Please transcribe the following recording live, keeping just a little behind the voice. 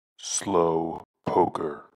Slow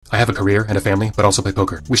poker. I have a career and a family, but also play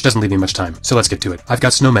poker, which doesn't leave me much time, so let's get to it. I've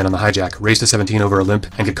got snowmen on the hijack, raised to 17 over a limp,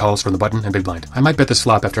 and get calls from the button and big blind. I might bet this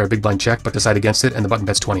flop after a big blind check, but decide against it and the button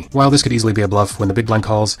bets 20. While this could easily be a bluff, when the big blind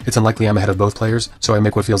calls, it's unlikely I'm ahead of both players, so I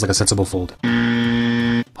make what feels like a sensible fold.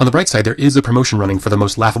 On the bright side, there is a promotion running for the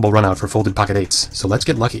most laughable runout for folded pocket eights, so let's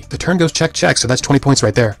get lucky. The turn goes check check, so that's 20 points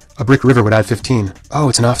right there. A brick river would add 15. Oh,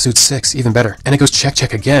 it's an offsuit 6, even better. And it goes check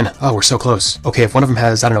check again. Oh, we're so close. Okay, if one of them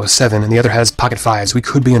has, I don't know, a 7, and the other has pocket 5s, we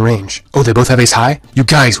could be in range. Oh, they both have ace high? You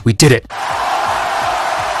guys, we did it!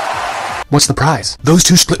 What's the prize? Those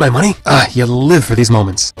two split my money? You live for these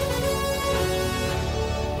moments.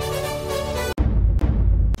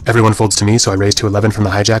 Everyone folds to me, so I raise to 11 from the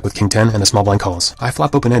hijack with king 10 and the small blind calls. I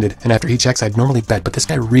flop open-ended, and after he checks I'd normally bet, but this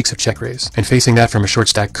guy reeks of check raise. And facing that from a short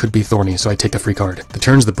stack could be thorny, so I take the free card. The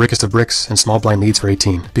turn's the brickest of bricks, and small blind leads for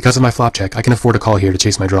 18. Because of my flop check, I can afford a call here to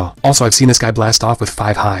chase my draw. Also, I've seen this guy blast off with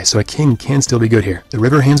 5 high, so a king can still be good here. The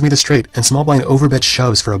river hands me the straight, and small blind overbet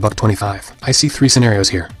shoves for a $1.25. I see 3 scenarios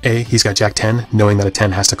here. A, he's got jack 10, knowing that a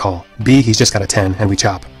 10 has to call. B, he's just got a 10, and we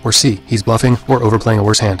chop. Or C, he's bluffing or overplaying a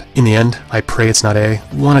worse hand. In the end, I pray it's not A,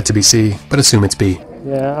 want it to be C, but assume it's B.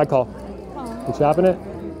 Yeah, I call. You chopping it?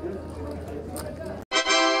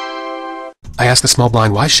 I ask the small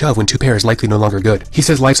blind why shove when 2 pair is likely no longer good. He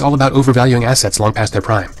says life's all about overvaluing assets long past their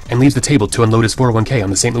prime, and leaves the table to unload his 401k on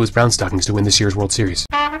the St. Louis Brown Stockings to win this year's World Series.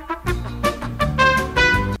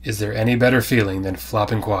 Is there any better feeling than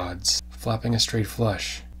flopping quads? Flopping a straight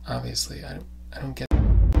flush. Obviously, I don't get.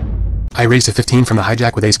 I raise to 15 from the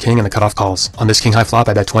hijack with ace king and the cutoff calls. On this king high flop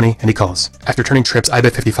I bet 20 and he calls. After turning trips I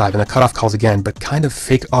bet 55 and the cutoff calls again, but kind of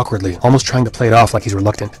fake awkwardly, almost trying to play it off like he's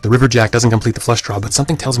reluctant. The river jack doesn't complete the flush draw, but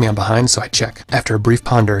something tells me I'm behind, so I check. After a brief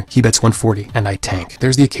ponder, he bets 140 and I tank.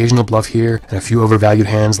 There's the occasional bluff here and a few overvalued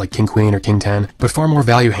hands like king queen or king 10, but far more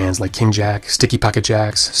value hands like king jack, sticky pocket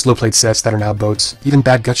jacks, slow played sets that are now boats, even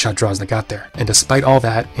bad gut shot draws that got there. And despite all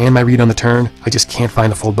that and my read on the turn, I just can't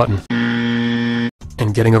find the fold button.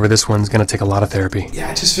 And getting over this one's gonna take a lot of therapy. Yeah,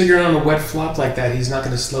 I just figured on a wet flop like that, he's not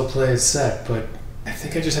gonna slow play his set, but I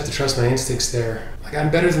think I just have to trust my instincts there. Like, I'm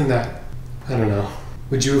better than that. I don't know.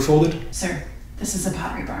 Would you have folded? Sir, this is a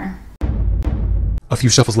pottery barn. A few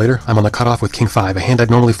shuffles later, I'm on the cutoff with king 5, a hand I'd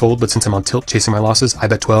normally fold, but since I'm on tilt chasing my losses, I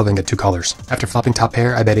bet 12 and get 2 callers. After flopping top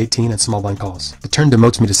pair, I bet 18 and small blind calls. The turn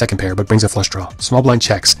demotes me to second pair, but brings a flush draw. Small blind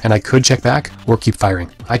checks, and I could check back or keep firing.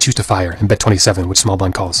 I choose to fire and bet 27, which small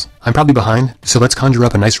blind calls. I'm probably behind, so let's conjure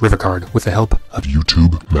up a nice river card with the help of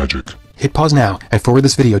YouTube magic. Hit pause now and forward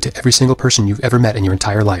this video to every single person you've ever met in your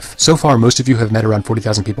entire life. So far, most of you have met around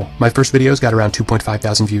 40,000 people. My first videos got around 2.5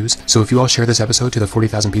 thousand views, so if you all share this episode to the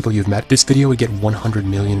 40,000 people you've met, this video would get 100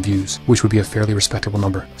 million views, which would be a fairly respectable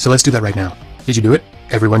number. So let's do that right now. Did you do it?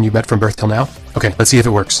 Everyone you met from birth till now? Okay, let's see if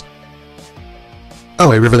it works.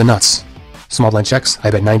 Oh, I river the nuts. Small blind checks,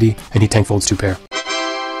 I bet 90, and he tank folds 2 pair.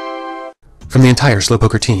 From the entire Slow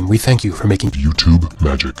Poker team, we thank you for making YouTube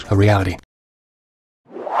magic a reality.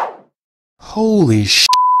 Holy sh**.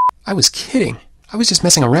 I was kidding. I was just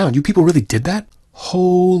messing around. You people really did that?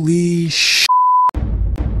 Holy sh**.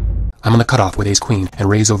 I'm on the cutoff with ace queen and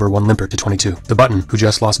raise over 1 limper to 22. The button, who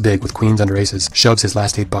just lost big with queens under aces, shoves his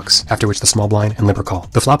last 8 bucks, after which the small blind and limper call.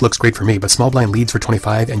 The flop looks great for me, but small blind leads for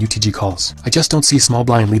 25 and UTG calls. I just don't see small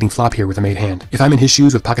blind leading flop here with a made hand. If I'm in his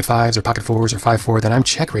shoes with pocket 5s or pocket 4s or 5-4, then I'm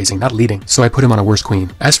check raising, not leading, so I put him on a worse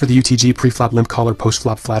queen. As for the UTG pre-flop limp call or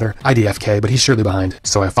post-flop flatter, I DFK, but he's surely behind,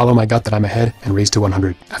 so I follow my gut that I'm ahead and raise to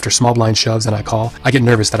 100. After small blind shoves and I call, I get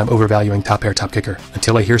nervous that I'm overvaluing top pair top kicker,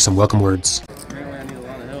 until I hear some welcome words.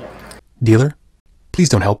 Dealer? Please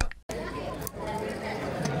don't help.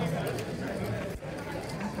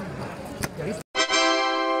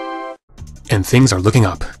 And things are looking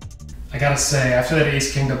up. I gotta say, after that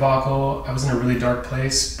ace-king debacle, I was in a really dark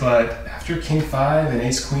place, but after king 5 and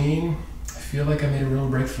ace-queen, I feel like I made a real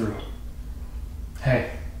breakthrough.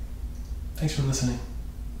 Hey, thanks for listening.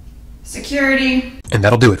 Security. And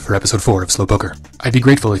that'll do it for episode 4 of Slow Poker. I'd be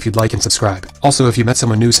grateful if you'd like and subscribe. Also, if you met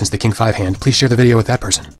someone new since the king 5 hand, please share the video with that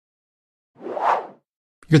person.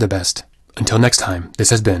 You're the best. Until next time, this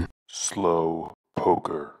has been Slow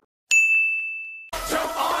poker.